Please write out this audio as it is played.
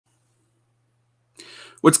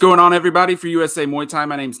What's going on, everybody? For USA Muay Thai,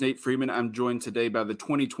 my name's Nate Freeman. I'm joined today by the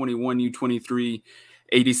 2021 U23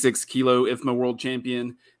 86 kilo IFMA World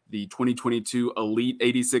Champion, the 2022 Elite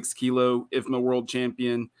 86 kilo IFMA World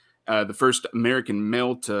Champion, the first American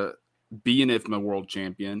male to be an IFMA World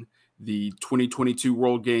Champion, the 2022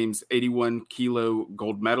 World Games 81 kilo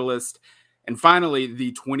gold medalist, and finally,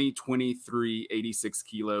 the 2023 86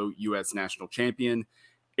 kilo U.S. National Champion,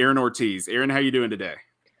 Aaron Ortiz. Aaron, how you doing today?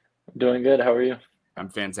 Doing good. How are you? I'm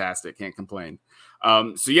fantastic. Can't complain.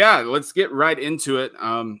 So yeah, let's get right into it.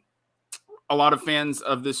 A lot of fans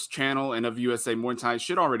of this channel and of USA Muay Thai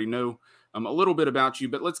should already know a little bit about you,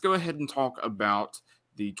 but let's go ahead and talk about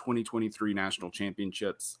the 2023 National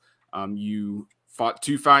Championships. You fought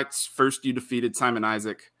 2 fights. First, you defeated Simon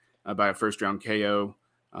Isaac by a first-round KO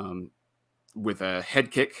with a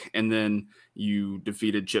head kick, and then you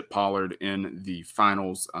defeated Chip Pollard in the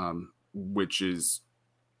finals, which is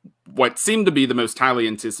what seemed to be the most highly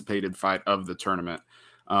anticipated fight of the tournament.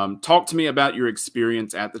 Talk to me about your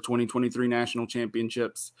experience at the 2023 National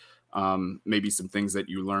Championships, maybe some things that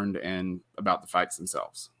you learned and about the fights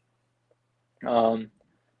themselves.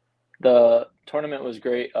 The tournament was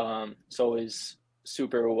great. It's always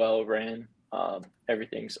super well ran.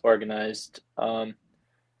 Everything's organized.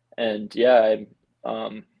 And yeah,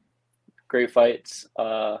 great fights.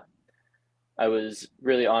 I was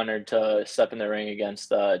really honored to step in the ring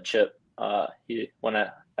against Chip. When I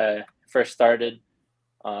first started,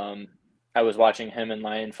 I was watching him and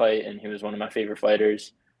Lion fight, and he was one of my favorite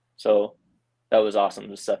fighters. So that was awesome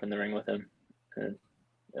to step in the ring with him. And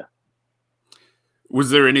yeah.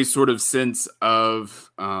 Was there any sort of sense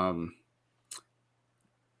of, I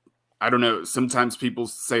don't know, sometimes people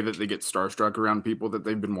say that they get starstruck around people that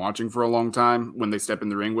they've been watching for a long time when they step in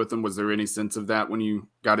the ring with them. Was there any sense of that when you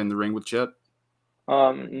got in the ring with Chip?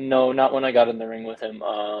 No, not when I got in the ring with him.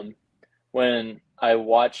 When I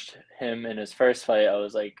watched him in his first fight, I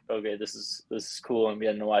was like, okay, this is cool. I'm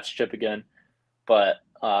getting to watch Chip again. But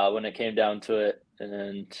when it came down to it,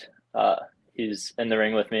 and he's in the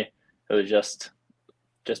ring with me, it was just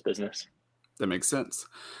business. That makes sense.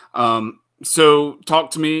 So talk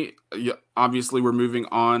to me. Obviously, we're moving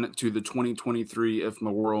on to the 2023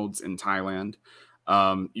 IFMA Worlds in Thailand.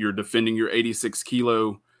 You're defending your 86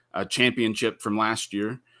 kilo championship from last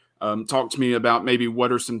year. Talk to me about maybe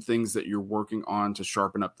what are some things that you're working on to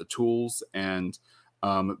sharpen up the tools and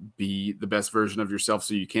be the best version of yourself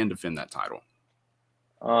so you can defend that title.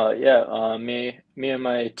 Yeah, me and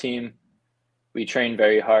my team, we train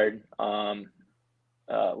very hard.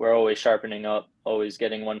 We're always sharpening up, always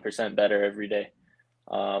getting 1% better every day.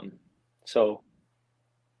 So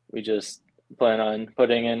we just plan on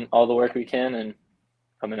putting in all the work we can and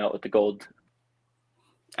coming out with the gold.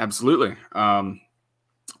 Absolutely.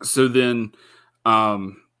 So then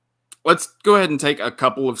let's go ahead and take a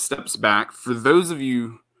couple of steps back. For those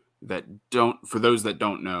that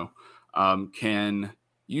don't know, can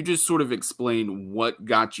you just sort of explain what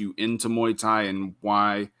got you into Muay Thai and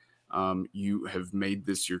why you have made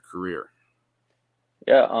this your career?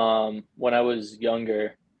 Yeah, when I was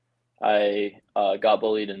younger, I got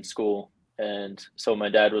bullied in school, and so my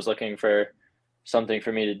dad was looking for something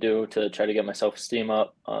for me to do to try to get my self-esteem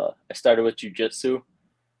up. I started with jiu-jitsu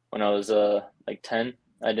when I was like 10.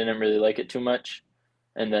 I didn't really like it too much,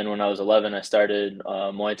 and then when I was 11, I started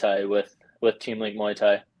Muay Thai with Team Link Muay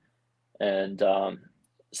Thai, and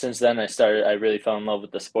since then I really fell in love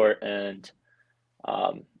with the sport. And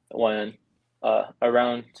when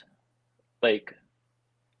around like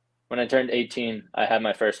when I turned 18, I had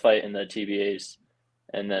my first fight in the TBAs,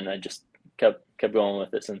 and then I just kept going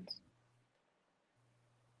with it since.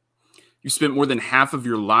 You spent more than half of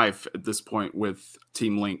your life at this point with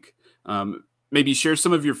Team Link. Maybe share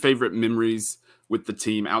some of your favorite memories with the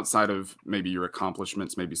team outside of maybe your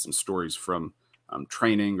accomplishments, maybe some stories from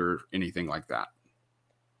training or anything like that.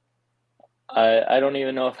 I don't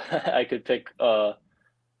even know if I could pick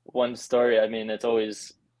one story. I mean, it's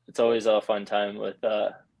always a fun time with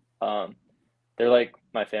they're like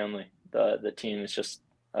my family. The team is just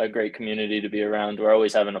a great community to be around. We're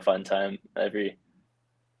always having a fun time.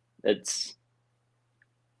 It's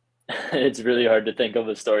really hard to think of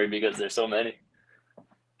a story because there's so many.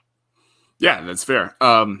 Yeah, that's fair.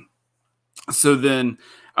 So then,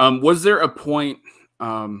 was there a point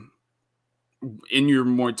in your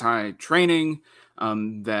Muay Thai training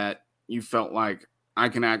that you felt like I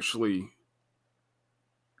can actually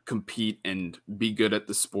compete and be good at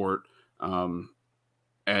the sport? And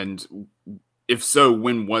if so,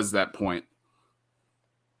 when was that point?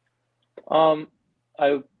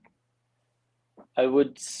 I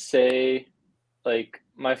would say like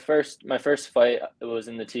my first fight was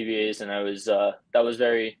in the TBAs, and I was that was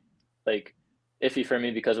very like iffy for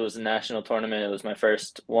me because it was a national tournament. It was my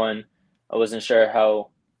first one. I wasn't sure how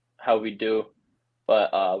we do,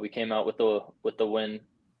 but we came out with the win,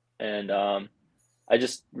 and I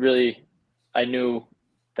just really I knew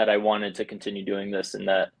that I wanted to continue doing this and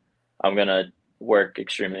that I'm gonna work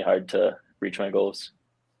extremely hard to reach my goals.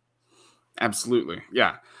 Absolutely,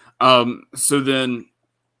 yeah. So then,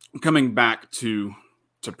 coming back to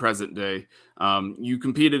present day, you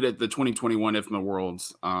competed at the 2021 IFMA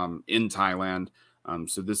Worlds in Thailand.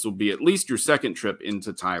 So this will be at least your second trip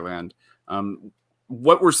into Thailand.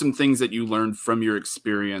 What were some things that you learned from your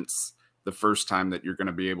experience the first time that you're going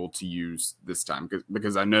to be able to use this time?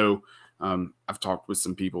 Because I know I've talked with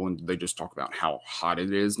some people and they just talk about how hot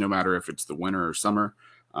it is, no matter if it's the winter or summer,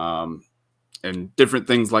 and different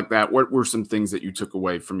things like that. What were some things that you took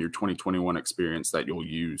away from your 2021 experience that you'll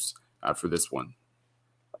use for this one?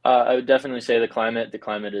 I would definitely say the climate. The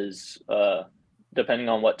climate is depending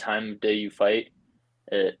on what time of day you fight,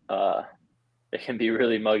 it can be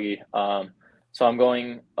really muggy. So I'm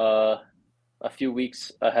going a few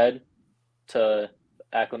weeks ahead to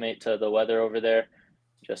acclimate to the weather over there,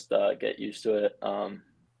 just get used to it.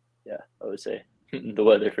 Yeah, I would say the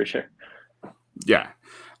weather for sure. Yeah.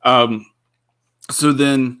 So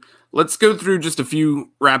then let's go through just a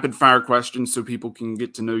few rapid fire questions so people can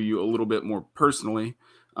get to know you a little bit more personally.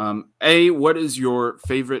 What is your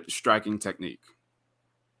favorite striking technique?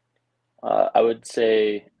 I would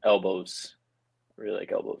say elbows. I really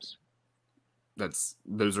like elbows.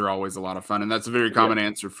 Those are always a lot of fun, and that's a very common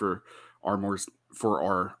answer for our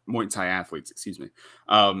Muay Thai athletes. Excuse me.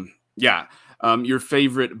 Your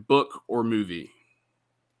favorite book or movie?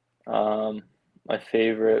 My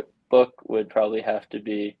favorite book would probably have to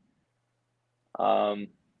be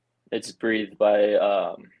It's Breathe by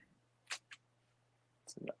I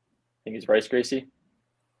think it's Rice Gracie.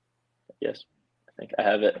 Yes, I think I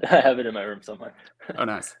have it. I have it in my room somewhere. Oh,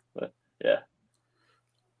 nice. But yeah.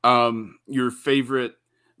 Your favorite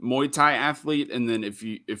Muay Thai athlete, and then if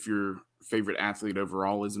your favorite athlete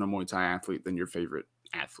overall isn't a Muay Thai athlete, then your favorite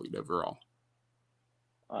athlete overall.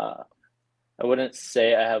 I wouldn't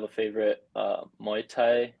say I have a favorite Muay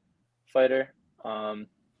Thai fighter,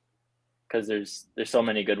 because there's so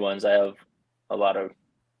many good ones. I have a lot of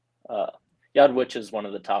Yadwich is one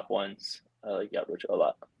of the top ones. I like Yadwich a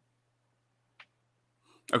lot.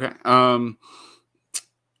 Okay.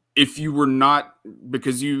 If you were not,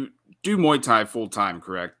 because you do Muay Thai full time,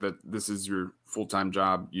 correct? That this is your full-time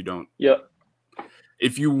job. You don't. Yep.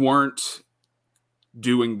 If you weren't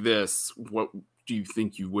doing this, what do you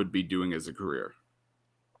think you would be doing as a career?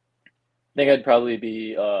 I think I'd probably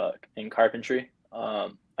be in carpentry. I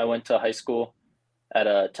went to high school at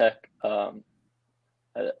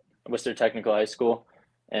Worcester Technical High School,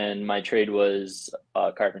 and my trade was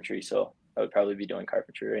carpentry. So I would probably be doing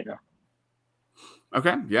carpentry right now.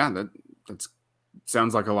 Okay, yeah, that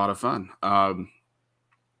sounds like a lot of fun.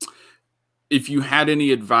 If you had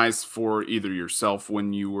any advice for either yourself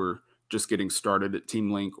when you were just getting started at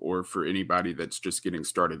Team Link, or for anybody that's just getting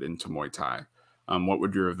started into Muay Thai, what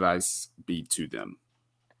would your advice be to them?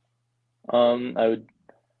 I would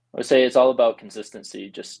say it's all about consistency,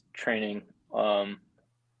 just training,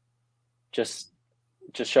 just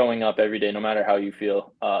showing up every day, no matter how you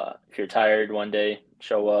feel. If you're tired one day,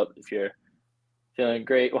 show up. If you're feeling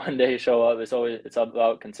great one day, show up. It's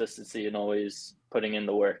about consistency and always putting in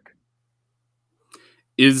the work.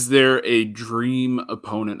 Is there a dream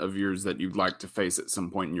opponent of yours that you'd like to face at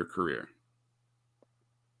some point in your career?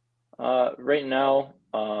 Right now,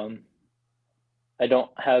 I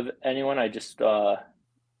don't have anyone. I'm just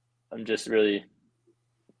really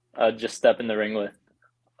just step in the ring with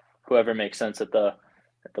whoever makes sense at the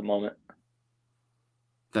moment.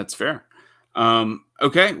 That's fair.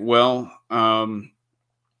 Okay, well,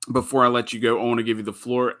 before I let you go, I want to give you the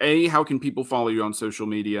floor. A, how can people follow you on social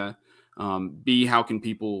media? B, how can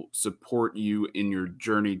people support you in your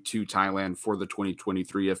journey to Thailand for the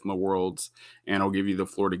 2023 IFMA Worlds? And I'll give you the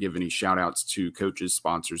floor to give any shout outs to coaches,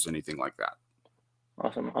 sponsors, anything like that.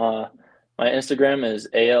 Awesome. My Instagram is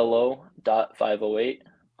alo.508.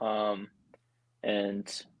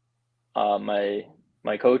 And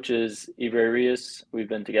my coach is Iber Rios. We've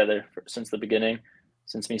been together since the beginning,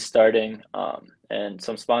 since me starting. And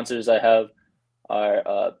some sponsors I have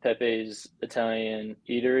are Pepe's Italian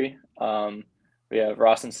Eatery. We have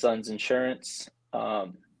Ross & Sons Insurance.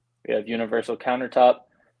 We have Universal Countertop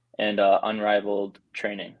and Unrivaled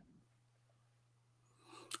Training.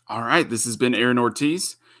 All right. This has been Aaron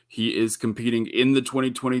Ortiz. He is competing in the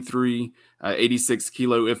 2023 86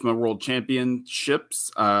 kilo IFMA World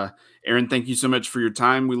Championships. Aaron, thank you so much for your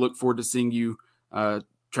time. We look forward to seeing you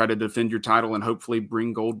try to defend your title and hopefully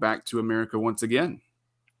bring gold back to America once again.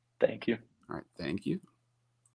 Thank you. All right. Thank you.